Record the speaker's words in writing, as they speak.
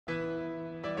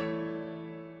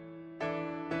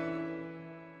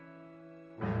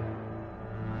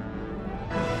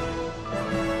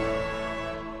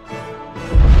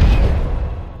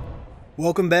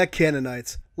Welcome back,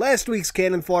 Canonites. Last week's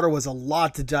Canon Fodder was a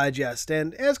lot to digest,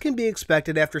 and as can be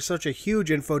expected after such a huge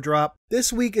info drop,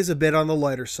 this week is a bit on the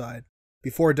lighter side.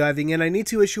 Before diving in, I need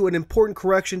to issue an important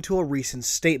correction to a recent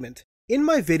statement. In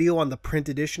my video on the print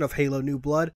edition of Halo New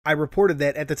Blood, I reported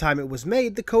that at the time it was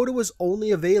made, the coda was only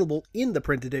available in the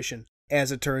print edition.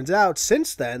 As it turns out,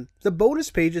 since then, the bonus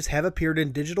pages have appeared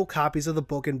in digital copies of the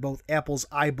book in both Apple's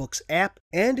iBooks app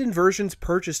and in versions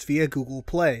purchased via Google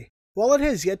Play. While it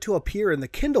has yet to appear in the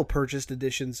Kindle purchased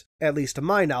editions, at least to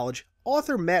my knowledge,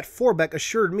 author Matt Forbeck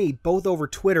assured me both over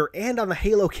Twitter and on the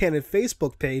Halo Canon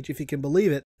Facebook page, if you can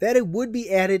believe it, that it would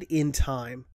be added in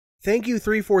time. Thank you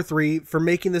 343 for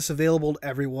making this available to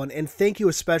everyone, and thank you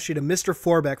especially to Mr.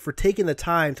 Forbeck for taking the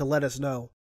time to let us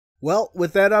know. Well,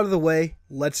 with that out of the way,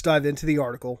 let's dive into the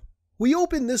article. We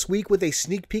open this week with a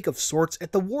sneak peek of sorts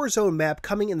at the Warzone map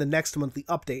coming in the next monthly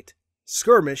update,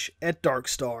 Skirmish at Dark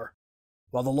Star.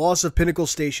 While the loss of Pinnacle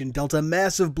Station dealt a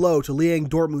massive blow to Liang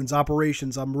Dortmund's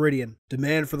operations on Meridian,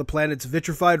 demand for the planet's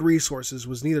vitrified resources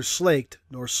was neither slaked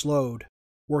nor slowed.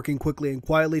 Working quickly and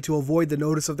quietly to avoid the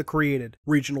notice of the created,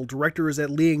 regional directors at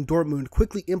Liang Dortmund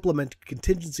quickly implemented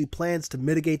contingency plans to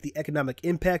mitigate the economic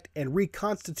impact and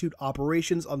reconstitute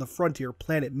operations on the frontier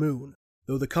planet Moon.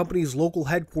 Though the company's local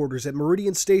headquarters at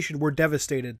Meridian Station were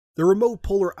devastated, the remote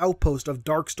polar outpost of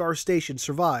Dark Star Station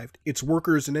survived, its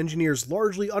workers and engineers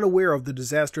largely unaware of the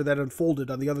disaster that unfolded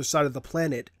on the other side of the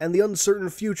planet and the uncertain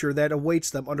future that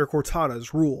awaits them under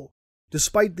Cortana's rule.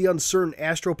 Despite the uncertain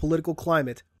astropolitical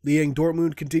climate, Liang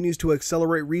Dortmund continues to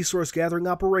accelerate resource-gathering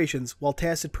operations while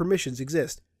tacit permissions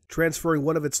exist, transferring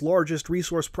one of its largest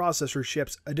resource processor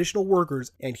ships, additional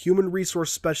workers, and human resource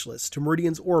specialists to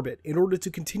Meridian's orbit in order to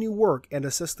continue work and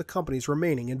assess the company's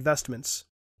remaining investments.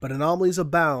 But anomalies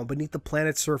abound beneath the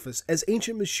planet's surface as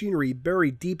ancient machinery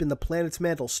buried deep in the planet's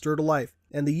mantle stir to life,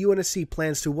 and the UNSC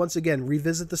plans to once again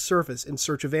revisit the surface in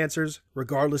search of answers,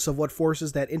 regardless of what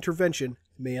forces that intervention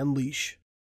may unleash.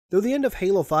 Though the end of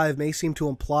Halo 5 may seem to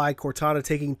imply Cortana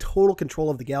taking total control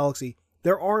of the galaxy,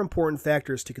 there are important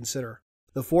factors to consider.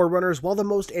 The Forerunners, while the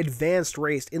most advanced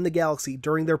race in the galaxy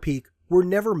during their peak, were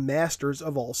never masters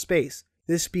of all space,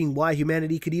 this being why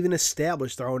humanity could even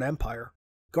establish their own empire.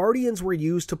 Guardians were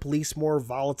used to police more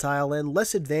volatile and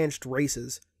less advanced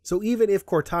races, so even if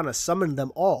Cortana summoned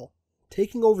them all,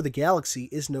 taking over the galaxy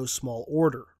is no small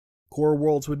order. Core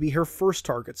worlds would be her first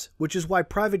targets, which is why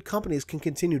private companies can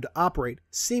continue to operate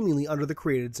seemingly under the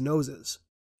created's noses.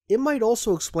 It might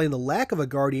also explain the lack of a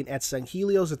Guardian at St.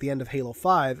 Helios at the end of Halo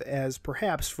 5, as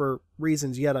perhaps, for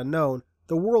reasons yet unknown,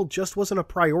 the world just wasn't a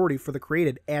priority for the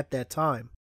created at that time.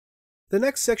 The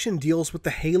next section deals with the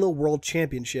Halo World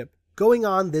Championship, going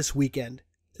on this weekend.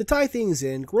 To tie things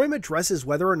in, Groim addresses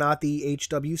whether or not the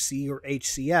HWC or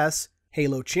HCS,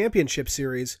 Halo Championship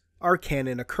Series, are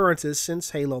canon occurrences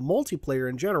since Halo multiplayer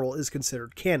in general is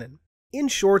considered canon. In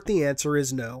short, the answer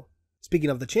is no.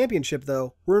 Speaking of the championship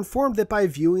though, we're informed that by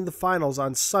viewing the finals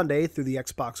on Sunday through the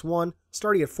Xbox One,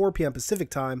 starting at 4 p.m. Pacific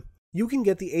time, you can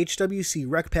get the HWC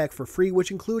Rec Pack for free,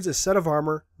 which includes a set of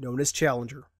armor known as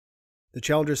Challenger. The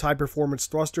Challenger's high-performance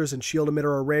thrusters and shield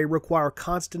emitter array require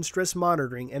constant stress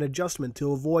monitoring and adjustment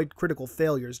to avoid critical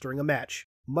failures during a match,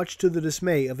 much to the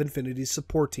dismay of Infinity's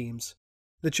support teams.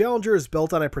 The Challenger is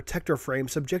built on a protector frame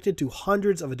subjected to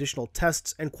hundreds of additional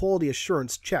tests and quality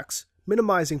assurance checks,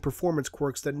 minimizing performance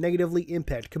quirks that negatively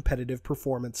impact competitive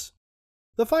performance.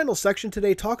 The final section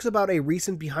today talks about a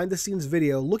recent behind-the-scenes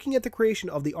video looking at the creation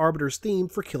of the Arbiter's theme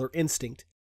for Killer Instinct.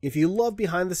 If you love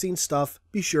behind-the-scenes stuff,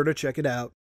 be sure to check it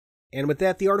out. And with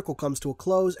that, the article comes to a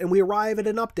close, and we arrive at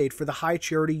an update for the High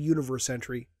Charity Universe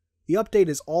entry. The update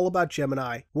is all about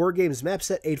Gemini, Wargames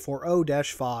Mapset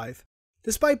 840-5.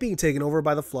 Despite being taken over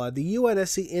by the Flood, the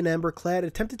UNSC in Emberclad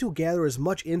attempted to gather as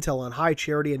much intel on High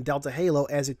Charity and Delta Halo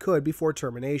as it could before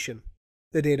termination.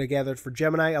 The data gathered for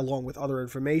Gemini, along with other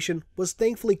information, was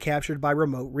thankfully captured by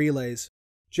remote relays.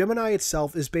 Gemini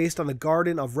itself is based on the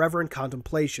Garden of Reverent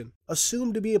Contemplation,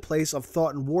 assumed to be a place of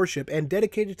thought and worship and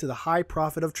dedicated to the High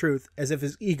Prophet of Truth, as if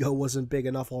his ego wasn't big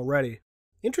enough already.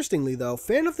 Interestingly though,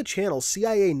 fan of the channel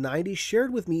CIA90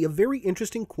 shared with me a very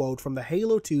interesting quote from the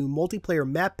Halo 2 multiplayer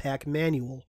map pack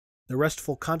manual. The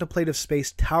restful contemplative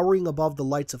space towering above the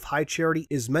lights of High Charity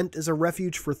is meant as a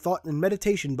refuge for thought and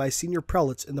meditation by senior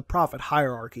prelates in the prophet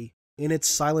hierarchy. In its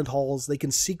silent halls, they can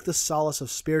seek the solace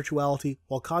of spirituality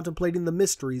while contemplating the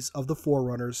mysteries of the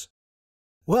Forerunners.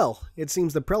 Well, it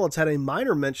seems the prelates had a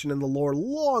minor mention in the lore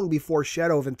long before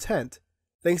Shadow of Intent.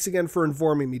 Thanks again for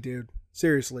informing me, dude.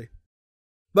 Seriously.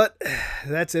 But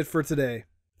that's it for today.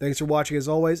 Thanks for watching as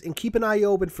always, and keep an eye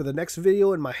open for the next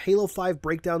video in my Halo 5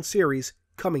 breakdown series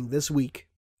coming this week.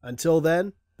 Until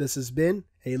then, this has been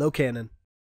Halo Canon.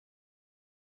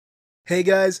 Hey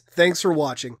guys, thanks for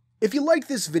watching. If you liked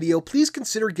this video, please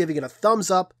consider giving it a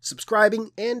thumbs up, subscribing,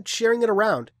 and sharing it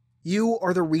around. You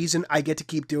are the reason I get to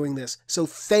keep doing this, so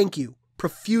thank you.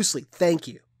 Profusely thank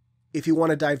you. If you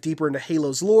want to dive deeper into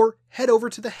Halo's lore, head over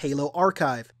to the Halo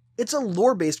Archive. It's a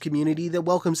lore-based community that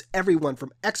welcomes everyone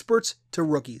from experts to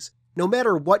rookies. No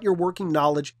matter what your working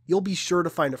knowledge, you'll be sure to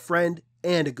find a friend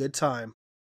and a good time.